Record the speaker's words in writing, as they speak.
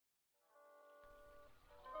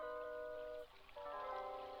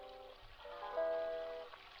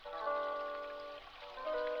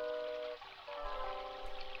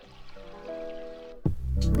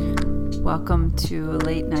Welcome to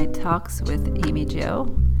Late Night Talks with Amy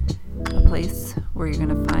Jo, a place where you're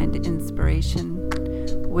going to find inspiration,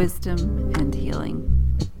 wisdom, and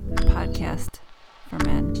healing. A podcast for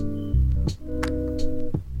men.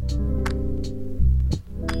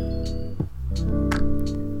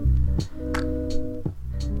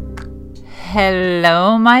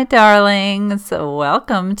 Hello, my darlings.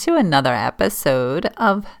 Welcome to another episode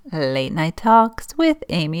of Late Night Talks with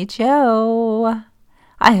Amy Jo.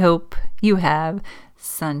 I hope you have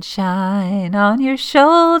sunshine on your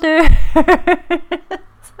shoulders.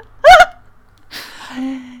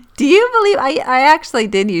 Do you believe I actually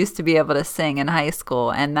did used to be able to sing in high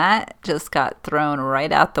school, and that just got thrown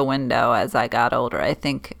right out the window as I got older. I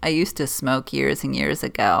think I used to smoke years and years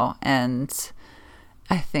ago, and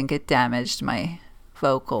I think it damaged my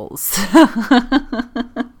vocals.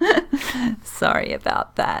 Sorry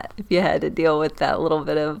about that. If you had to deal with that little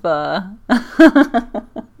bit of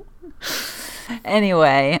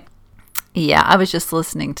Anyway, yeah, I was just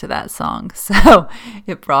listening to that song, so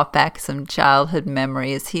it brought back some childhood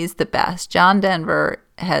memories. He's the best. John Denver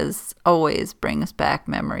always brings back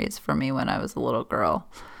memories for me when I was a little girl.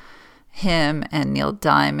 Him and Neil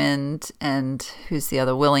Diamond, and who's the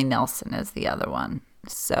other? Willie Nelson is the other one.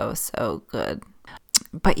 So good.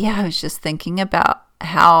 But yeah, I was just thinking about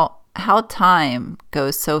how time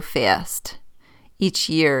goes so fast. Each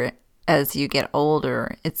year, as you get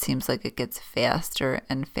older, it seems like it gets faster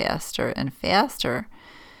and faster and faster.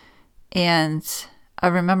 And I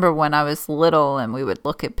remember when I was little and we would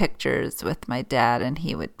look at pictures with my dad, and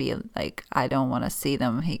he would be like, I don't want to see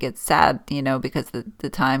them. He gets sad, because the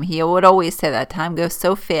time, he would always say that time goes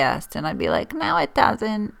so fast. And I'd be like, no, it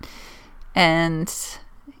doesn't. And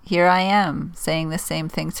here I am saying the same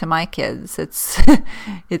thing to my kids. It's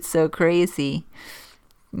so crazy.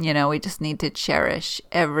 We just need to cherish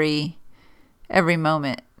every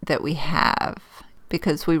moment that we have,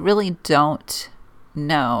 because we really don't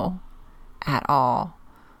know at all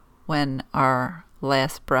when our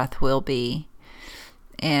last breath will be.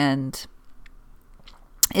 And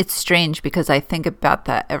it's strange because I think about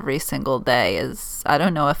that every single day. I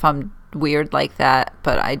don't know if I'm weird like that,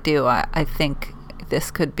 but I do. I think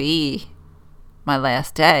this could be my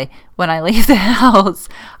last day. When I leave the house,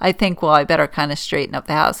 I think, well, I better kind of straighten up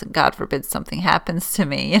the house, and God forbid something happens to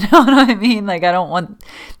me. You know what I mean? Like, I don't want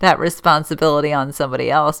that responsibility on somebody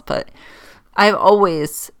else, but I've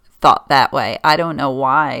always thought that way. I don't know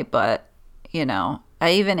why, but,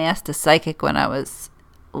 I even asked a psychic when I was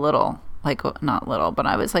little, like, not little, but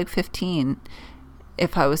I was like 15,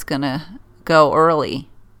 if I was going to go early.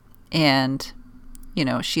 And,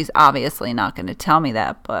 she's obviously not going to tell me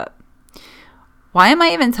that, but why am I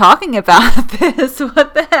even talking about this?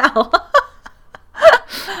 What the hell?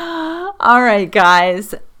 All right,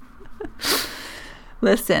 guys.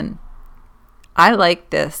 Listen, I like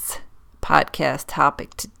this podcast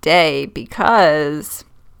topic today because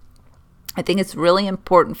I think it's really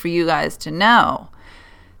important for you guys to know.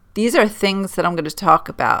 These are things that I'm going to talk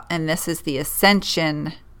about, and this is the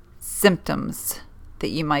ascension symptoms that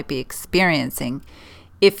you might be experiencing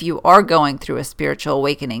if you are going through a spiritual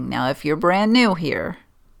awakening. Now, if you're brand new here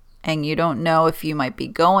and you don't know if you might be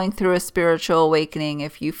going through a spiritual awakening,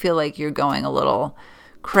 if you feel like you're going a little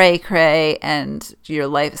cray-cray and your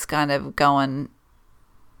life's kind of going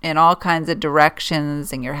in all kinds of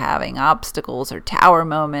directions and you're having obstacles or tower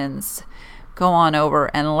moments, go on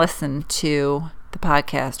over and listen to the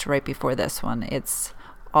podcast right before this one. It's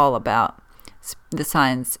all about the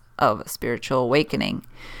signs of a spiritual awakening.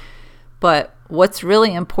 But what's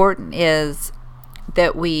really important is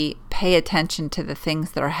that we pay attention to the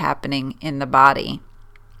things that are happening in the body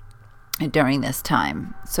during this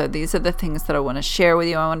time. So these are the things that I want to share with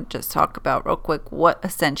you. I want to just talk about real quick what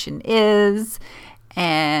ascension is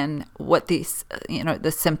and what these,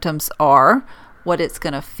 the symptoms are, what it's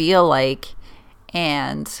going to feel like,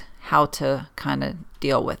 and how to kind of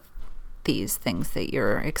deal with these things that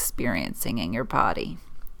you're experiencing in your body.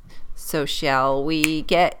 So shall we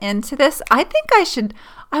get into this? I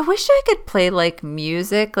wish I could play like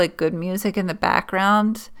music, like good music in the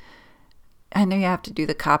background. I know you have to do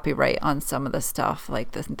the copyright on some of the stuff,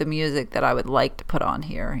 like the music that I would like to put on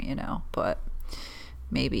here, but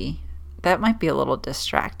maybe that might be a little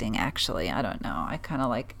distracting, actually. I don't know. I kind of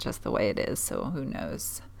like just the way it is, so who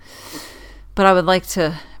knows. But I would like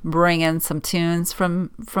to bring in some tunes from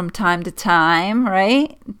time to time,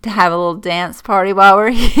 right? To have a little dance party while we're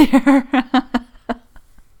here.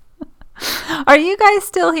 Are you guys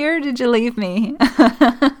still here? Did you leave me?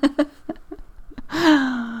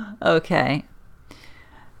 Okay.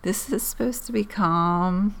 This is supposed to be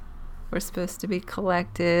calm. We're supposed to be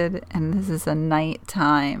collected, and this is a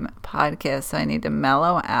nighttime podcast, so I need to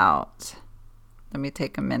mellow out. Let me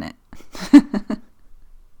take a minute.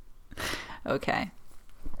 Okay.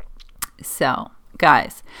 So,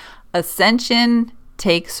 guys, ascension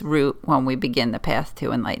takes root when we begin the path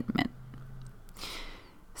to enlightenment.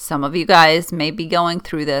 Some of you guys may be going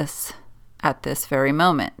through this at this very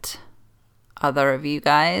moment. Other of you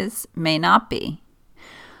guys may not be.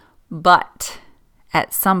 But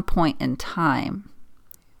at some point in time,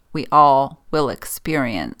 we all will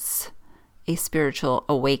experience a spiritual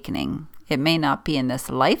awakening. It may not be in this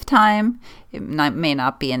lifetime. It may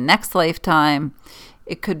not be in next lifetime.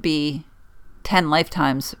 It could be 10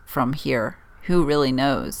 lifetimes from here. Who really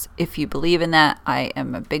knows? If you believe in that, I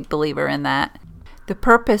am a big believer in that. The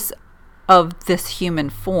purpose of this human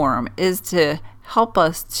form is to help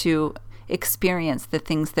us to experience the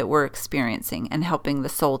things that we're experiencing and helping the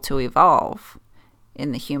soul to evolve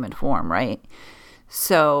in the human form, right?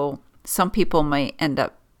 So some people might end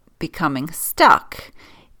up becoming stuck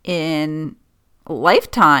in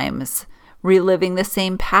lifetimes, reliving the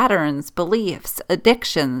same patterns, beliefs,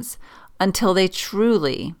 addictions, until they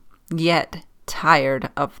truly get tired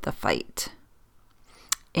of the fight.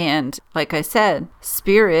 And like I said,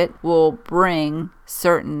 spirit will bring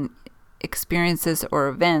certain experiences or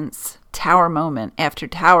events, tower moment after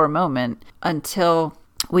tower moment, until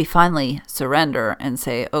we finally surrender and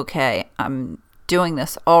say, okay, I'm doing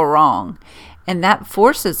this all wrong. And that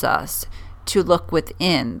forces us to look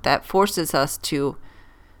within. That forces us to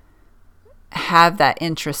have that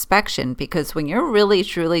introspection, because when you're really,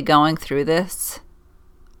 truly going through this,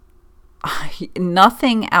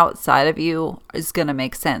 nothing outside of you is going to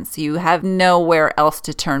make sense. You have nowhere else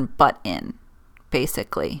to turn but in,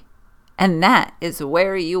 basically. And that is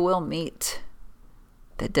where you will meet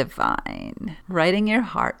the divine, right in your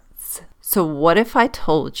hearts. So what if I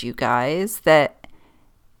told you guys that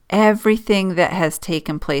everything that has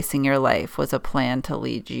taken place in your life was a plan to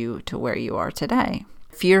lead you to where you are today?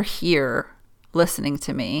 If you're here listening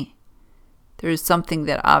to me, there's something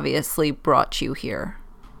that obviously brought you here.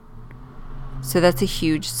 So that's a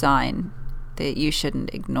huge sign that you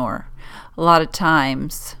shouldn't ignore. A lot of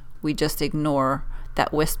times we just ignore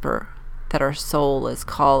that whisper that our soul is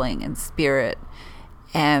calling in spirit,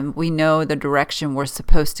 and we know the direction we're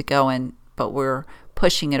supposed to go in, but we're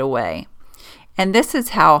pushing it away. And this is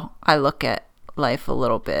how I look at life a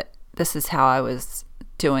little bit. This is how I was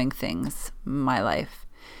doing things in my life.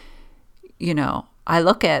 You know, I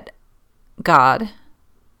look at God,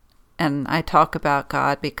 and I talk about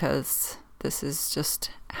God because this is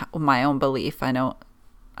just my own belief.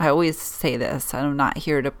 I always say this. I'm not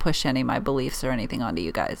here to push any of my beliefs or anything onto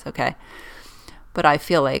you guys, okay? But I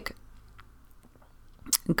feel like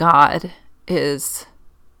God is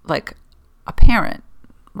like a parent,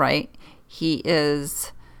 right? He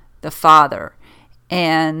is the Father.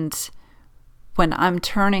 And when I'm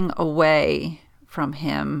turning away from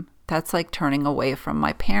Him, that's like turning away from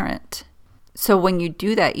my parent. So when you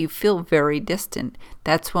do that, you feel very distant.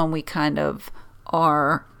 That's when we kind of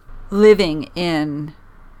are living in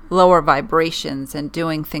lower vibrations and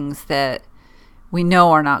doing things that we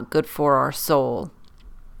know are not good for our soul.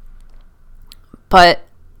 But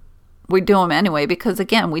we do them anyway because,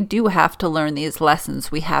 again, we do have to learn these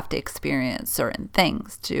lessons. We have to experience certain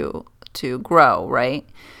things to grow, right?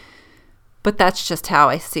 But that's just how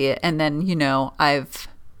I see it. And then, I've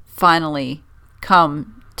finally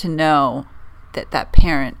come to know that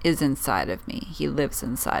parent is inside of me. He lives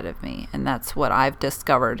inside of me. And that's what I've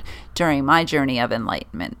discovered during my journey of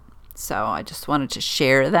enlightenment. So I just wanted to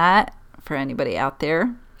share that for anybody out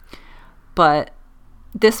there. But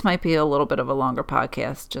this might be a little bit of a longer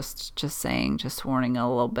podcast, just warning a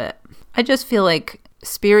little bit. I just feel like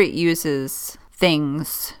spirit uses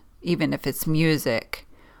things, even if it's music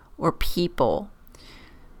or people,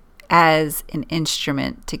 as an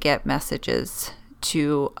instrument to get messages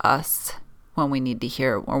to us when we need to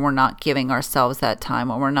hear, when we're not giving ourselves that time,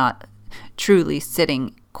 when we're not truly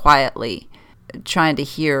sitting quietly trying to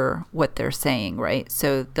hear what they're saying, right?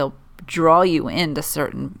 So they'll draw you into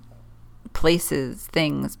certain places,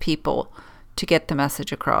 things, people to get the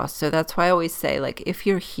message across. So that's why I always say, like, if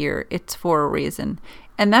you're here, it's for a reason.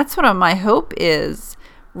 And that's what my hope is.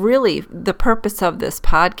 Really, the purpose of this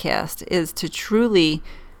podcast is to truly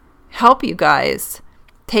help you guys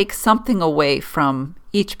take something away from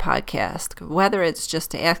each podcast, whether it's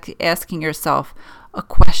just asking yourself a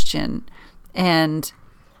question and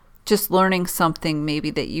just learning something maybe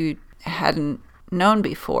that you hadn't known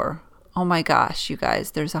before. Oh my gosh, you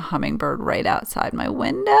guys, there's a hummingbird right outside my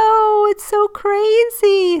window. It's so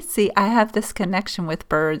crazy. See, I have this connection with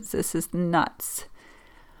birds. This is nuts.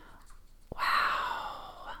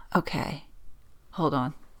 Okay, hold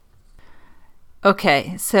on.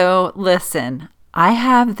 Okay, so listen, I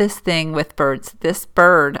have this thing with birds. This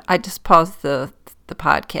bird, I just paused the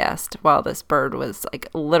podcast while this bird was like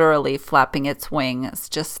literally flapping its wings,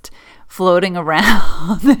 just floating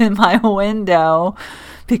around in my window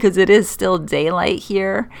because it is still daylight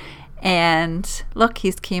here. And look,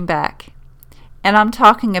 he's came back. And I'm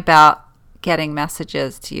talking about getting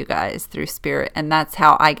messages to you guys through spirit, and that's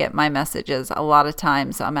how I get my messages. A lot of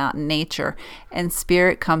times I'm out in nature and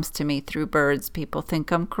spirit comes to me through birds. People think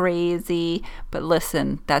I'm crazy, but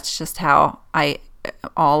listen, that's just how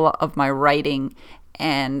all of my writing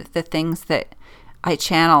and the things that I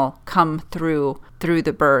channel come through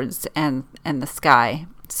the birds and the sky.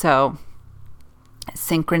 So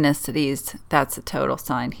synchronicities, that's a total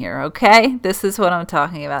sign here. Okay, this is what I'm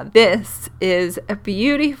talking about. This is a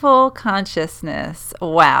beautiful consciousness.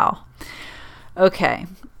 Wow. Okay,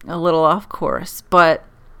 a little off course, but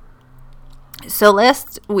so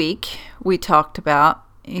last week we talked about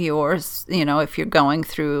yours, if you're going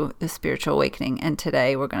through the spiritual awakening, and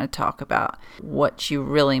today we're going to talk about what you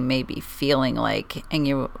really may be feeling like, and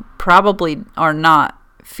you probably are not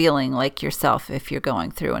feeling like yourself if you're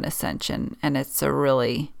going through an ascension, and it's a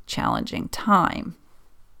really challenging time.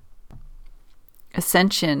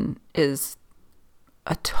 Ascension is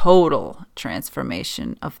a total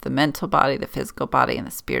transformation of the mental body, the physical body, and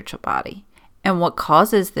the spiritual body. And what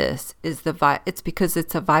causes this is it's because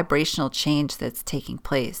it's a vibrational change that's taking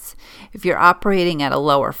place. If you're operating at a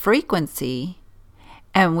lower frequency,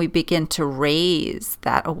 and we begin to raise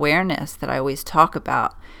that awareness that I always talk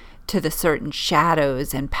about to the certain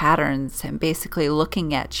shadows and patterns, and basically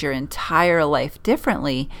looking at your entire life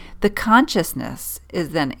differently, the consciousness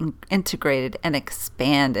is then integrated and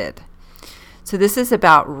expanded. So this is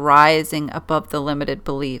about rising above the limited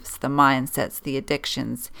beliefs, the mindsets, the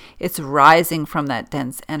addictions. It's rising from that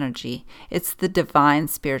dense energy. It's the divine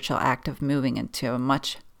spiritual act of moving into a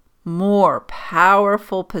much more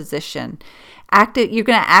powerful position. You're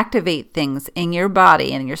going to activate things in your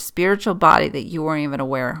body and your spiritual body that you weren't even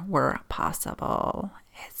aware were possible.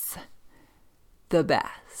 It's the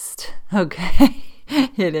best. Okay.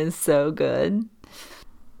 It is so good.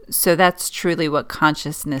 So that's truly what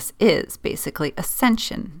consciousness is, basically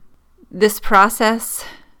ascension. This process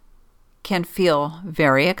can feel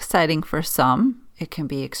very exciting for some. It can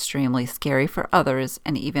be extremely scary for others,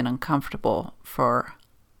 and even uncomfortable for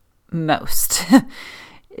most.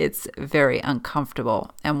 It's very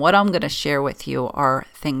uncomfortable. And what I'm going to share with you are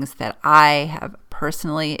things that I have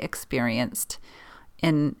personally experienced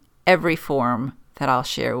in every form that I'll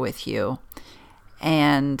share with you.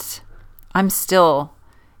 And I'm still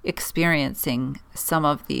experiencing some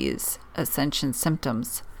of these ascension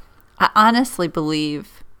symptoms. I honestly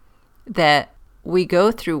believe that we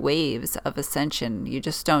go through waves of ascension. You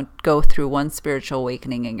just don't go through one spiritual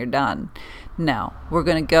awakening and you're done. No, we're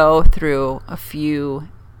going to go through a few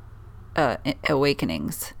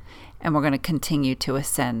awakenings, and we're going to continue to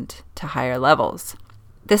ascend to higher levels.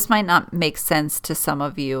 This might not make sense to some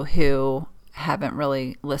of you who haven't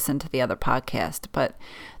really listened to the other podcast, but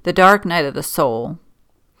the dark night of the soul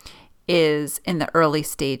is in the early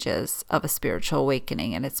stages of a spiritual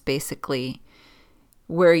awakening, and it's basically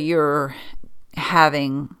where you're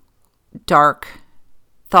having dark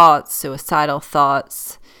thoughts, suicidal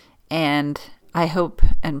thoughts, and I hope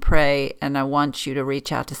and pray, and I want you to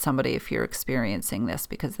reach out to somebody if you're experiencing this,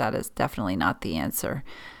 because that is definitely not the answer.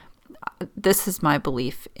 This is my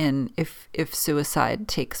belief in if suicide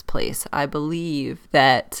takes place. I believe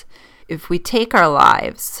that if we take our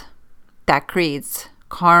lives, that creates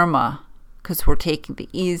karma, because we're taking the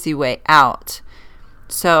easy way out.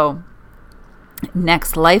 So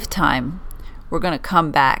next lifetime, we're going to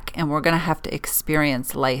come back and we're going to have to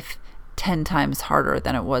experience life 10 times harder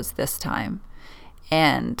than it was this time.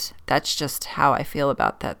 And that's just how I feel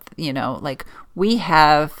about that. Like we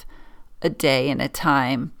have a day and a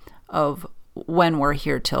time of when we're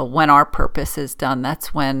here till when our purpose is done.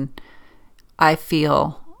 That's when I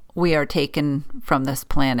feel we are taken from this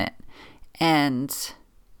planet, and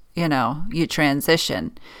you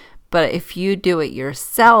transition. But if you do it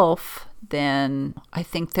yourself, then I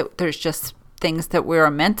think that there's just things that we're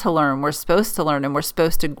meant to learn, we're supposed to learn, and we're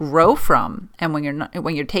supposed to grow from. And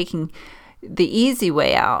when you're taking the easy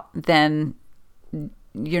way out, then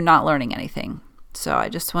you're not learning anything. So I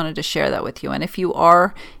just wanted to share that with you. And if you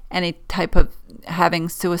are any type of having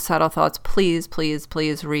suicidal thoughts, please, please,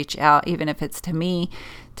 please reach out, even if it's to me,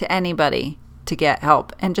 to anybody, to get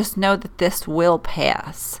help. And just know that this will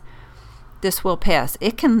pass. This will pass.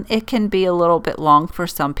 It can be a little bit long for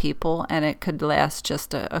some people, and it could last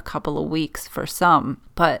just a couple of weeks for some.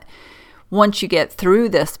 But once you get through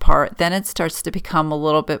this part, then it starts to become a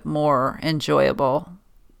little bit more enjoyable.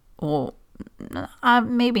 Well,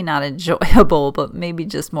 maybe not enjoyable, but maybe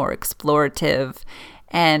just more explorative.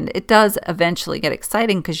 And it does eventually get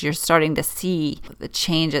exciting because you're starting to see the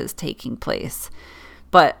changes taking place.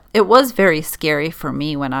 But it was very scary for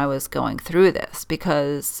me when I was going through this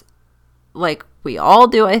because, like we all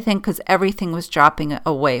do, I think, because everything was dropping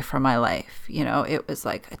away from my life. You know, it was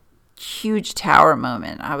like a huge tower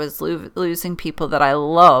moment. I was losing people that I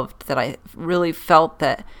loved, that I really felt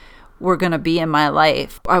that were going to be in my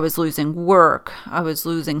life. I was losing work. I was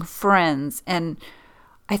losing friends. And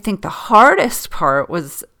I think the hardest part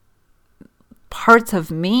was parts of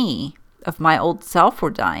me, of my old self, were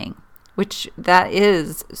dying, which that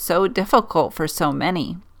is so difficult for so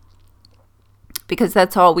many because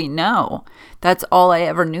that's all we know. That's all I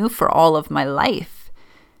ever knew for all of my life.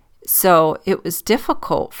 So it was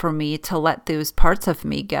difficult for me to let those parts of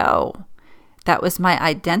me go. That was my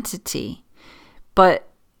identity. But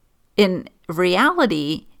in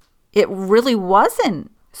reality, it really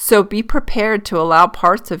wasn't. So be prepared to allow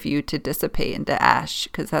parts of you to dissipate into ash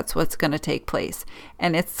because that's what's going to take place.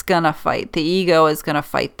 And it's going to fight. The ego is going to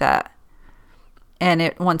fight that. And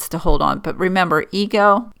it wants to hold on. But remember,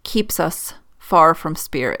 ego keeps us far from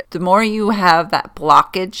spirit. The more you have that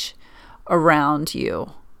blockage around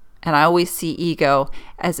you, and I always see ego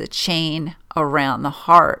as a chain around the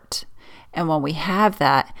heart. And when we have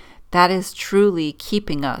that, that is truly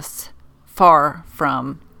keeping us far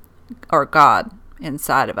from our God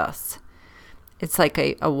inside of us. It's like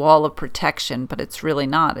a wall of protection, but it's really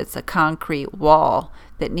not. It's a concrete wall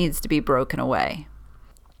that needs to be broken away.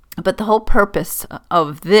 But the whole purpose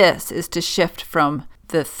of this is to shift from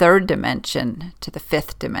the third dimension to the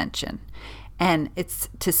fifth dimension. And it's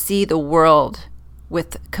to see the world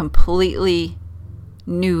with completely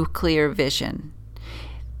new, clear vision.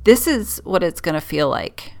 This is what it's going to feel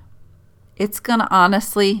like. It's going to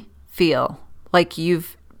honestly feel like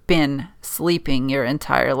you've been sleeping your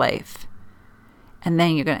entire life. And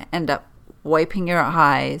then you're going to end up wiping your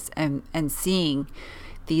eyes and seeing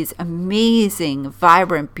these amazing,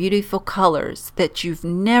 vibrant, beautiful colors that you've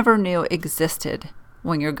never knew existed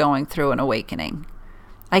when you're going through an awakening.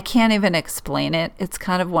 I can't even explain it. It's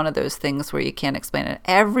kind of one of those things where you can't explain it.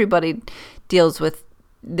 Everybody deals with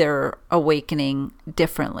their awakening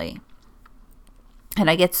differently. And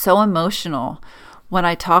I get so emotional when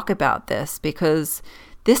I talk about this because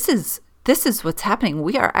this is what's happening.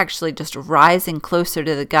 We are actually just rising closer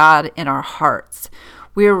to the God in our hearts.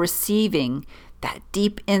 We are receiving that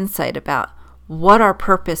deep insight about what our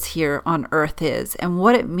purpose here on earth is and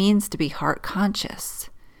what it means to be heart conscious.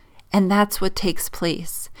 And that's what takes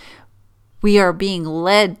place. We are being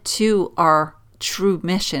led to our true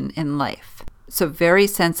mission in life. So very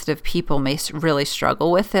sensitive people may really struggle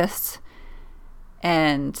with this.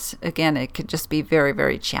 And again, it could just be very,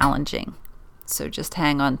 very challenging. So just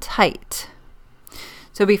hang on tight.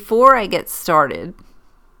 So before I get started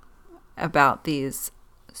about these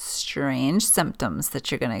strange symptoms that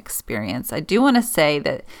you're going to experience, I do want to say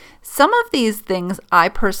that some of these things I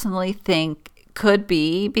personally think could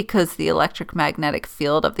be because the electromagnetic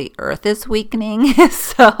field of the earth is weakening.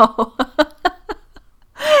 So,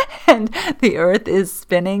 and the earth is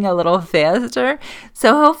spinning a little faster.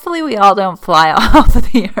 So hopefully we all don't fly off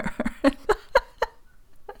the earth.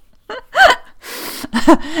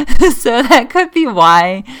 So that could be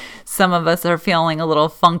why some of us are feeling a little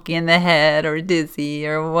funky in the head or dizzy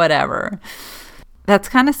or whatever. That's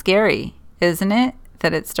kind of scary, isn't it?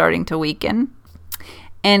 That it's starting to weaken.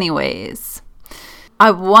 Anyways, I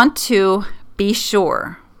want to be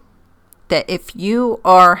sure that if you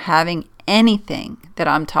are having anything that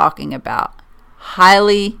I'm talking about,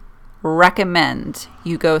 highly recommend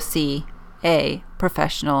you go see a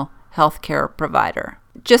professional healthcare provider.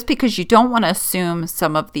 Just because you don't want to assume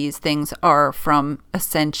some of these things are from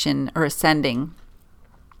ascension or ascending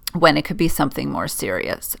when it could be something more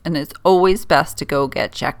serious. And it's always best to go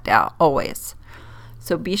get checked out, always.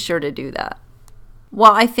 So be sure to do that.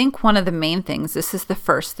 Well, I think one of the main things, this is the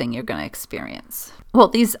first thing you're going to experience. Well,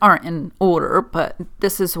 these aren't in order, but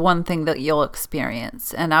this is one thing that you'll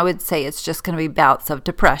experience. And I would say it's just going to be bouts of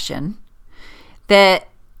depression that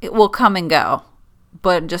it will come and go.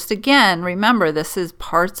 But just again, remember, this is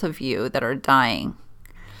parts of you that are dying.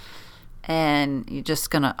 And you're just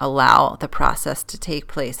going to allow the process to take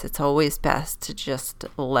place. It's always best to just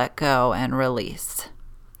let go and release.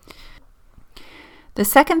 The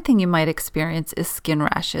second thing you might experience is skin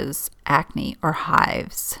rashes, acne, or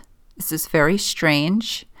hives. This is very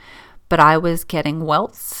strange, But I was getting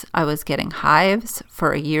welts. I was getting hives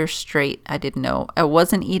for a year straight. I didn't know. I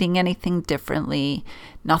wasn't eating anything differently,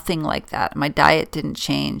 nothing like that. My diet didn't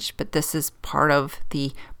change, but this is part of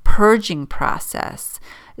the purging process.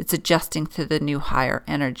 It's adjusting to the new higher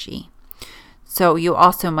energy. So you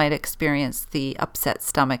also might experience the upset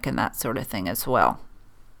stomach and that sort of thing as well.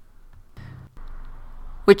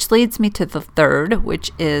 Which leads me to the third,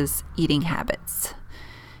 which is eating habits.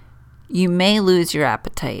 You may lose your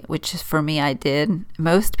appetite, which is, for me, I did.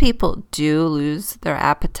 Most people do lose their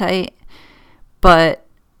appetite, but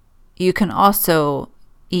you can also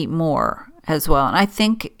eat more as well. And I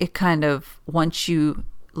think it kind of, once you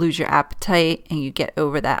lose your appetite and you get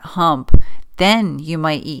over that hump, then you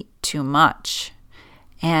might eat too much.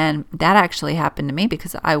 And that actually happened to me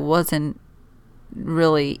because I wasn't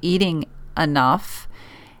really eating enough.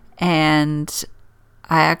 And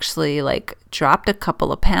I actually dropped a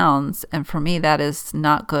couple of pounds, and for me that is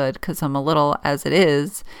not good because I'm a little as it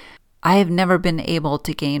is. I have never been able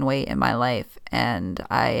to gain weight in my life, and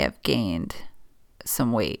I have gained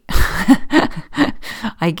some weight.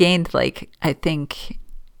 I gained I think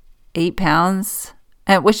 8 pounds,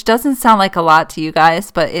 which doesn't sound like a lot to you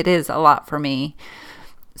guys, but it is a lot for me.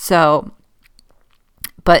 So,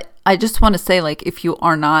 but I just want to say, if you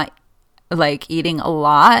are not eating a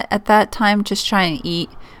lot at that time, just try and eat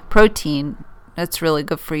protein. That's really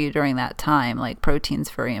good for you during that time. Protein's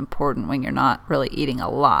very important when you're not really eating a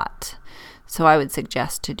lot. So I would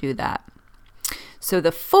suggest to do that. So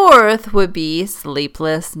the fourth would be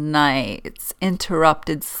sleepless nights,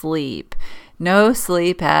 interrupted sleep, no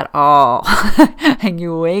sleep at all. And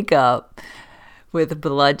you wake up with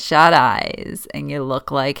bloodshot eyes and you look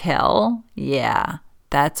like hell. Yeah.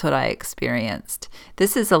 That's what I experienced.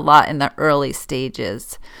 This is a lot in the early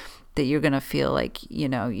stages that you're going to feel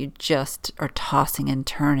you just are tossing and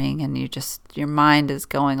turning and your mind is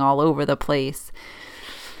going all over the place.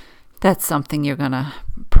 That's something you're going to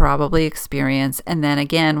probably experience. And then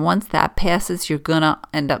again, once that passes, you're going to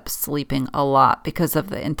end up sleeping a lot because of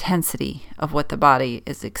the intensity of what the body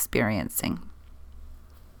is experiencing.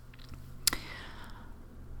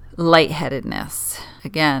 Lightheadedness.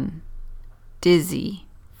 Again, dizzy,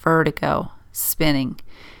 vertigo, spinning.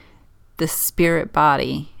 The spirit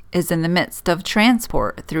body is in the midst of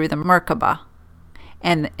transport through the Merkaba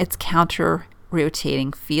and its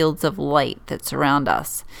counter-rotating fields of light that surround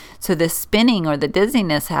us. So the spinning or the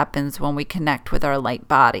dizziness happens when we connect with our light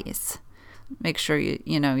bodies. Make sure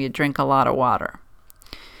you drink a lot of water.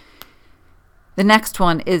 The next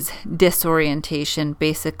one is disorientation.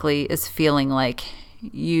 Basically is feeling like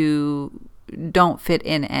you don't fit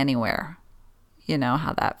in anywhere. You know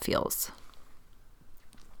how that feels.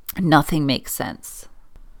 Nothing makes sense.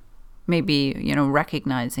 Maybe,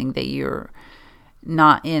 recognizing that you're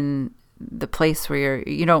not in the place where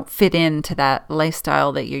you don't fit into that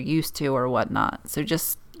lifestyle that you're used to or whatnot. So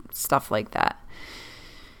just stuff like that.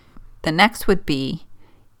 The next would be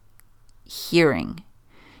hearing.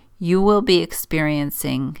 You will be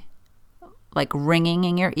experiencing ringing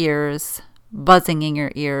in your ears, buzzing in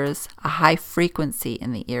your ears, a high frequency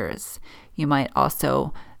in the ears. You might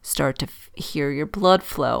also start to hear your blood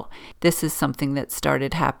flow. This is something that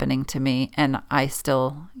started happening to me, and I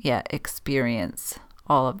still experience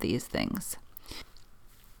all of these things.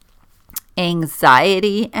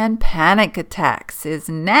 Anxiety and panic attacks is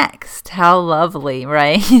next. How lovely,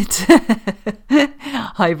 right?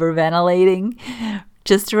 Hyperventilating.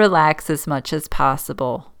 Just relax as much as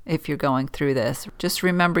possible. If you're going through this, just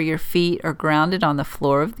remember your feet are grounded on the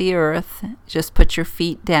floor of the earth. Just put your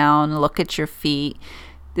feet down, look at your feet.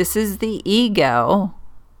 This is the ego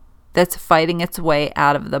that's fighting its way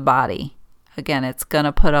out of the body. Again, it's going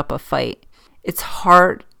to put up a fight. It's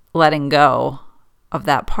hard letting go of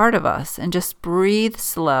that part of us and just breathe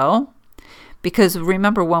slow. Because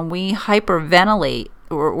remember, when we hyperventilate,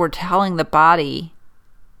 we're telling the body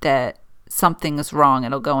that something is wrong.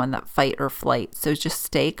 It'll go in that fight or flight. So just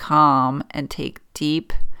stay calm and take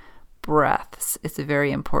deep breaths. It's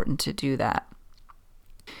very important to do that.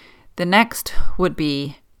 The next would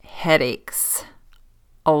be headaches.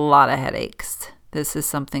 A lot of headaches. This is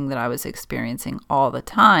something that I was experiencing all the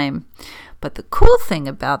time. But the cool thing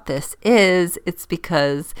about this is it's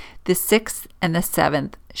because the 6th and the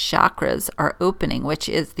 7th chakras are opening, which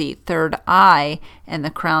is the third eye and the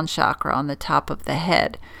crown chakra on the top of the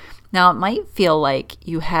head. Now, it might feel like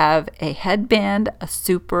you have a headband, a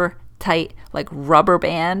super tight, rubber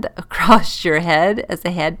band across your head as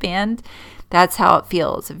a headband. That's how it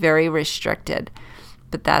feels, very restricted.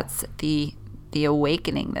 But that's the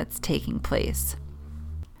awakening that's taking place.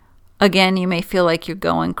 Again, you may feel like you're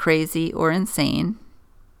going crazy or insane.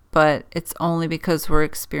 but it's only because we're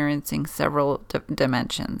experiencing several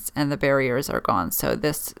dimensions and the barriers are gone. So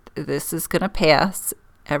this is going to pass.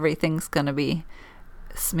 Everything's going to be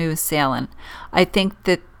smooth sailing. I think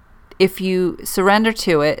that if you surrender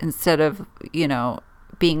to it instead of,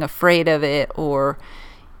 being afraid of it or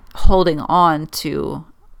holding on to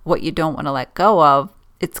what you don't want to let go of,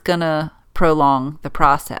 it's going to prolong the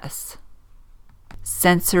process.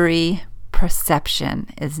 Sensory perception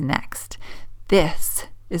is next. This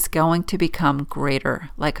is going to become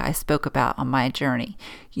greater, like I spoke about on my journey.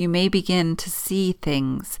 You may begin to see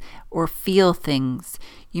things or feel things.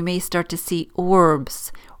 You may start to see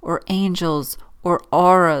orbs or angels or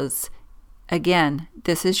auras. Again,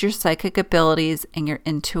 this is your psychic abilities and your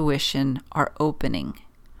intuition are opening.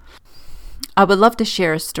 I would love to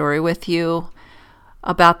share a story with you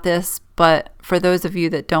about this, but for those of you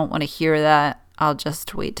that don't want to hear that, I'll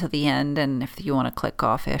just wait till the end, and if you want to click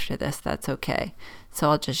off after this, that's okay. So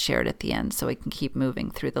I'll just share it at the end so we can keep moving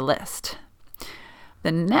through the list.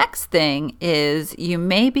 The next thing is you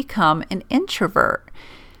may become an introvert.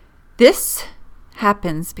 This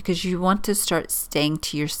happens because you want to start staying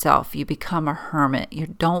to yourself. You become a hermit. You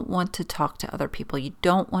don't want to talk to other people. You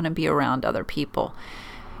don't want to be around other people.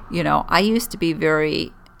 I used to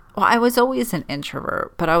be I was always an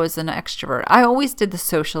introvert, but I was an extrovert. I always did the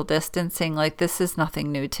social distancing. Like, this is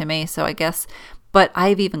nothing new to me. So I guess, but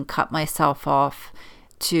I've even cut myself off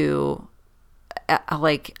to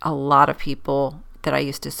like a lot of people that I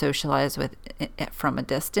used to socialize with from a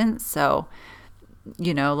distance. So,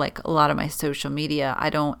 like a lot of my social media, I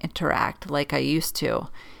don't interact like I used to.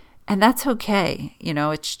 And that's okay.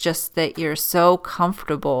 It's just that you're so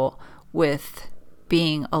comfortable with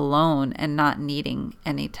being alone and not needing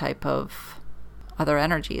any type of other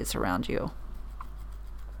energies around you.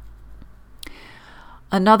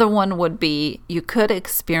 Another one would be you could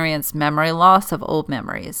experience memory loss of old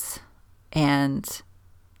memories. And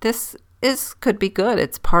this could be good.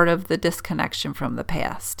 It's part of the disconnection from the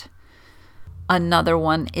past. Another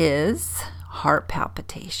one is heart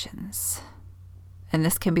palpitations. And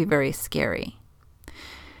this can be very scary.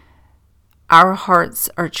 Our hearts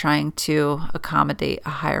are trying to accommodate a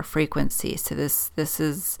higher frequency. So this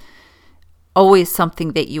is always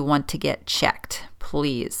something that you want to get checked.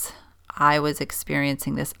 Please. I was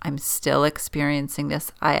experiencing this. I'm still experiencing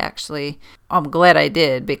this. I'm glad I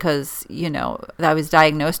did because, I was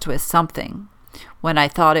diagnosed with something when I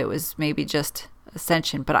thought it was maybe just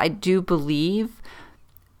ascension. But I do believe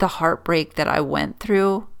the heartbreak that I went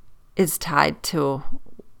through is tied to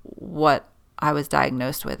what I was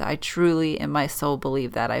diagnosed with. I truly in my soul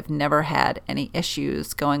believe that. I've never had any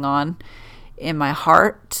issues going on in my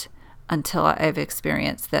heart until I've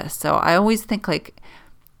experienced this. So I always think like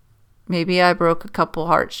maybe I broke a couple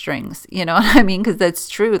heartstrings, you know what I mean? Because that's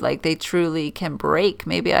true. Like they truly can break.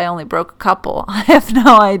 Maybe I only broke a couple. I have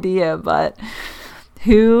no idea, but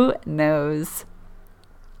who knows?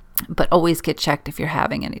 But always get checked if you're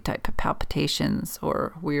having any type of palpitations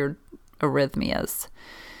or weird arrhythmias.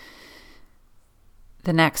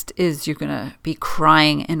 The next is you're going to be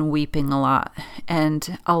crying and weeping a lot,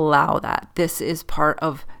 and allow that. This is part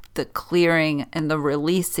of the clearing and the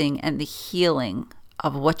releasing and the healing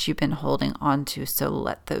of what you've been holding on to. So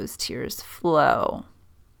let those tears flow.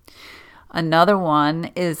 Another one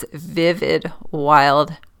is vivid,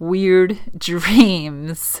 wild, weird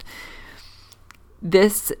dreams.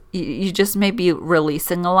 This, you just may be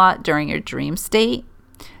releasing a lot during your dream state.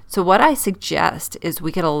 So what I suggest is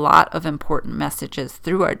we get a lot of important messages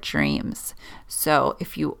through our dreams. So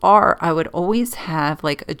if you are, I would always have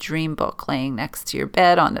like a dream book laying next to your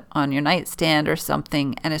bed on your nightstand or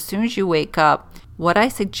something. And as soon as you wake up, what I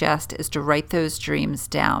suggest is to write those dreams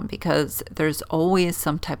down, because there's always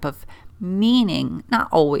some type of meaning. Not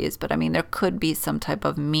always, but I mean, there could be some type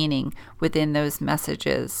of meaning within those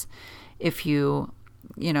messages. If you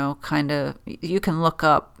can look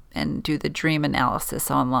up and do the dream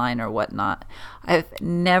analysis online or whatnot. I've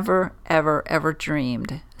never, ever, ever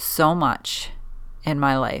dreamed so much in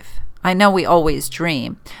my life. I know we always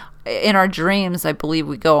dream. In our dreams, I believe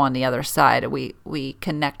we go on the other side. We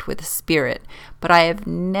connect with spirit. But I have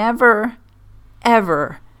never,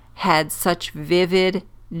 ever had such vivid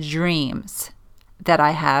dreams that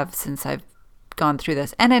I have since I've gone through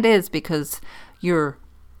this. And it is because your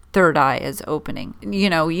third eye is opening.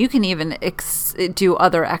 You can even do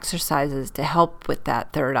other exercises to help with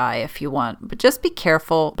that third eye if you want. But just be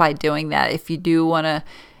careful by doing that if you do want to,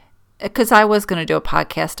 because I was going to do a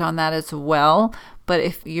podcast on that as well. But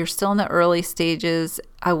if you're still in the early stages,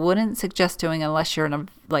 I wouldn't suggest doing unless you're in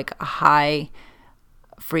a high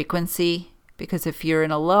frequency, because if you're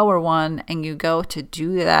in a lower one and you go to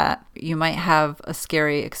do that, you might have a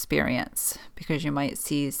scary experience because you might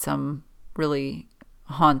see some really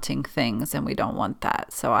haunting things, and we don't want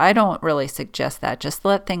that. So I don't really suggest that. Just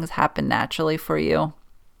let things happen naturally for you.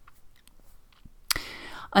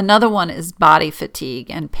 Another one is body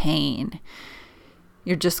fatigue and pain.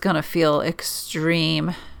 You're just going to feel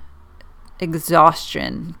extreme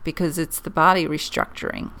exhaustion because it's the body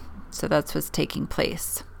restructuring. So that's what's taking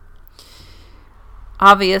place.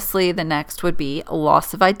 Obviously, the next would be a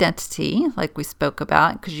loss of identity, like we spoke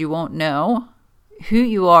about, because you won't know who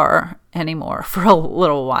you are anymore for a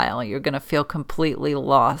little while. You're going to feel completely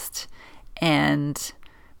lost, and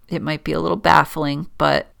it might be a little baffling,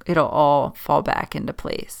 but it'll all fall back into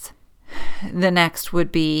place. The next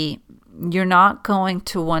would be you're not going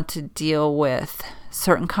to want to deal with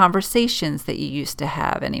certain conversations that you used to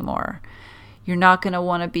have anymore. You're not going to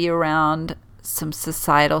want to be around some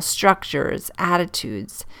societal structures,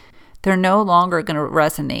 attitudes. They're no longer going to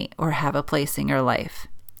resonate or have a place in your life.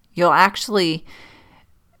 You'll actually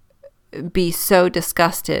be so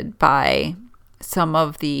disgusted by some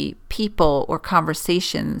of the people or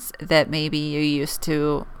conversations that maybe you used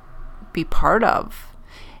to be part of.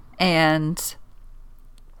 And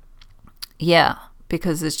yeah,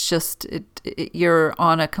 because it's just, you're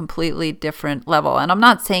on a completely different level. And I'm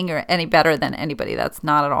not saying you're any better than anybody. That's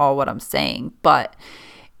not at all what I'm saying. But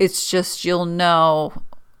it's just, you'll know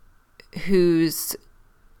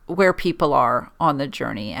where people are on the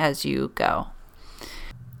journey as you go.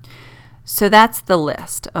 So that's the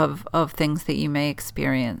list of things that you may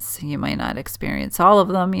experience. You might not experience all of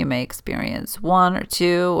them. You may experience one or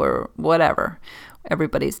two or whatever.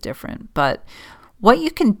 Everybody's different. But what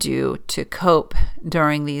you can do to cope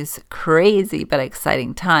during these crazy but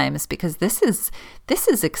exciting times, because this is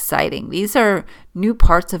exciting. These are new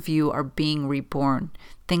parts of you are being reborn,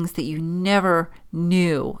 things that you never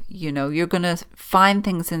knew. You know, you're going to find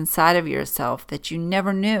things inside of yourself that you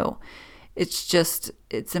never knew.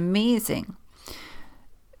 It's amazing.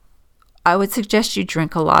 I would suggest you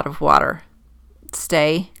drink a lot of water.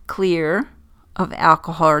 Stay clear of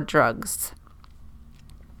alcohol or drugs.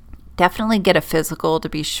 Definitely get a physical to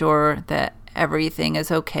be sure that everything is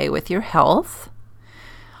okay with your health.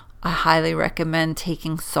 I highly recommend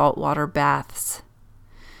taking saltwater baths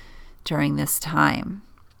during this time.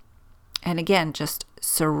 And again, just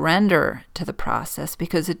surrender to the process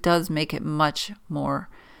because it does make it much more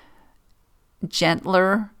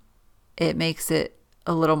gentler. It makes it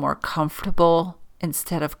a little more comfortable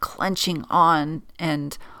instead of clenching on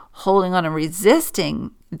and holding on and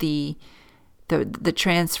resisting the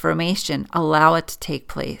transformation. Allow it to take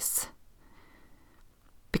place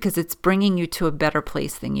because it's bringing you to a better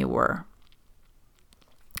place than you were,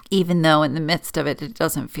 even though in the midst of it, it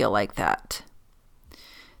doesn't feel like that.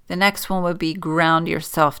 The next one would be ground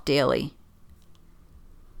yourself daily.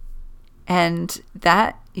 And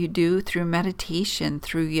that you do through meditation,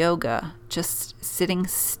 through yoga, just sitting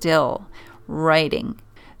still, writing,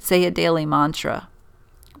 say a daily mantra,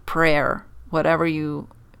 prayer, whatever you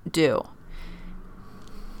do.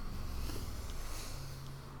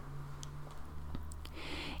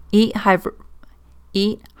 Eat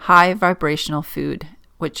high vibrational food,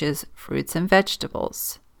 which is fruits and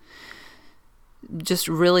vegetables. Just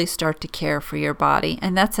really start to care for your body.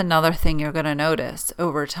 And that's another thing you're going to notice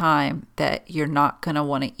over time, that you're not going to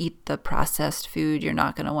want to eat the processed food. You're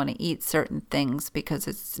not going to want to eat certain things because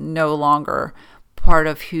it's no longer part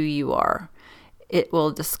of who you are. It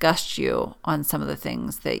will disgust you on some of the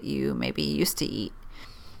things that you maybe used to eat.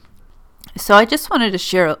 So I just wanted to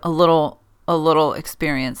share a little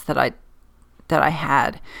experience that I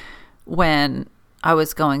had when I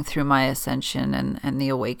was going through my ascension and the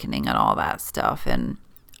awakening and all that stuff. And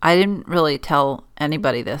I didn't really tell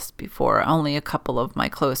anybody this before, only a couple of my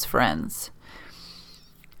close friends,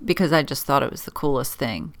 because I just thought it was the coolest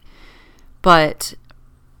thing. But,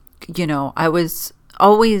 you know, I was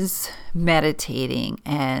always meditating,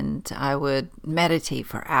 and I would meditate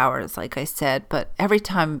for hours, like I said, but every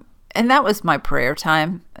time, and that was my prayer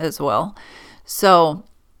time as well. So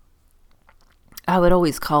I would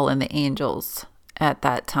always call in the angels at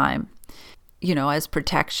that time, you know, as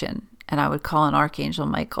protection. And I would call on Archangel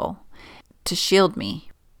Michael to shield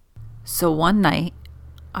me. So one night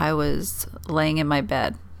I was laying in my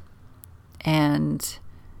bed and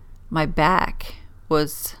my back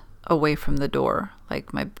was away from the door. Like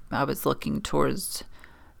I was looking towards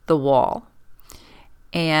the wall.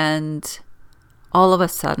 And all of a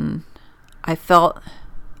sudden I felt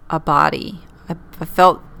a body. I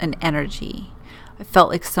felt an energy. I felt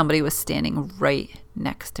like somebody was standing right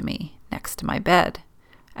next to me, next to my bed,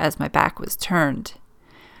 as my back was turned.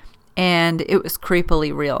 and it was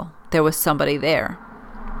creepily real. There was somebody there.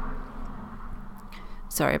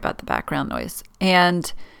 Sorry about the background noise.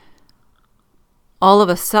 And all of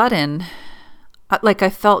a sudden, like, I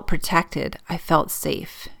felt protected. I felt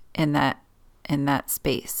safe in that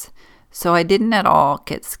space. So I didn't at all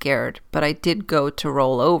get scared, but I did go to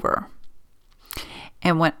roll over.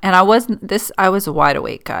 And I was wide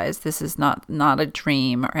awake, guys. This is not a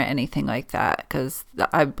dream or anything like that, because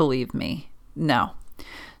I believe me. No.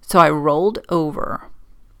 So I rolled over,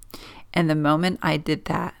 and the moment I did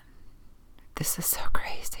that, this is so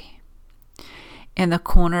crazy. In the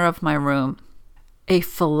corner of my room, a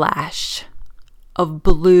flash of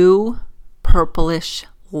blue, purplish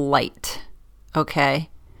light. Okay?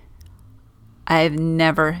 I've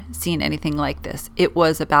never seen anything like this. It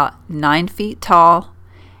was about 9 feet tall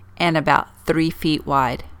and about 3 feet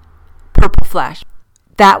wide. Purple flash.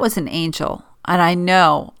 That was an angel. And I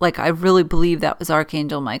know, like, I really believe that was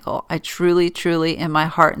Archangel Michael. I truly, truly, in my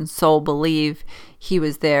heart and soul, believe he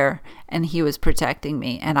was there and he was protecting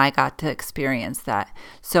me, and I got to experience that.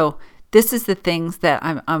 So this is the things that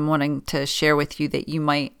I'm wanting to share with you that you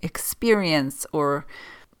might experience or,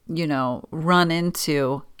 run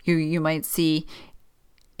into. You might see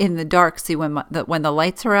in the dark. See, when the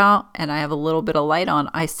lights are out and I have a little bit of light on,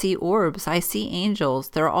 I see orbs, I see angels.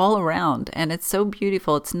 They're all around, and it's so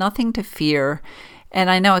beautiful. It's nothing to fear. And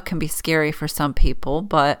I know it can be scary for some people,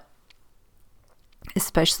 but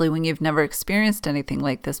especially when you've never experienced anything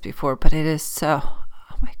like this before. But it is so,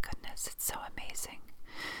 oh my goodness, it's so amazing.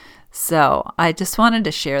 So I just wanted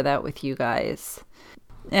to share that with you guys.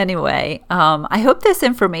 Anyway, I hope this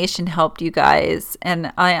information helped you guys.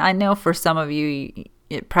 And I know for some of you,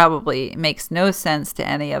 it probably makes no sense to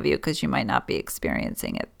any of you because you might not be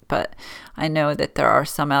experiencing it. But I know that there are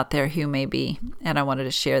some out there who may be, and I wanted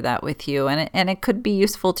to share that with you. And it could be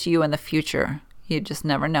useful to you in the future. You just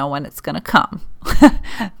never know when it's going to come,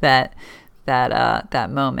 that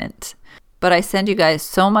moment. But I send you guys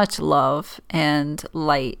so much love and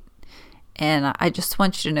light. And I just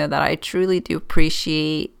want you to know that I truly do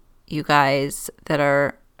appreciate you guys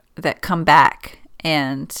that come back,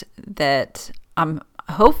 and that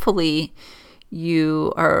hopefully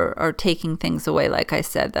you are taking things away. Like I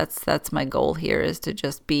said, that's my goal here, is to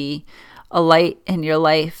just be a light in your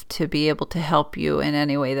life, to be able to help you in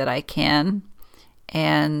any way that I can.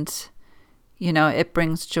 And, it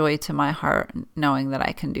brings joy to my heart knowing that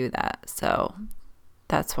I can do that. So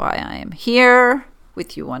that's why I am here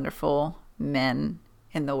with you wonderful men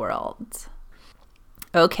in the world.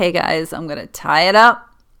 Okay, guys, I'm going to tie it up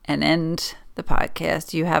and end the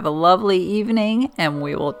podcast. You have a lovely evening, and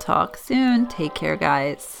we will talk soon. Take care,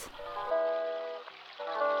 guys.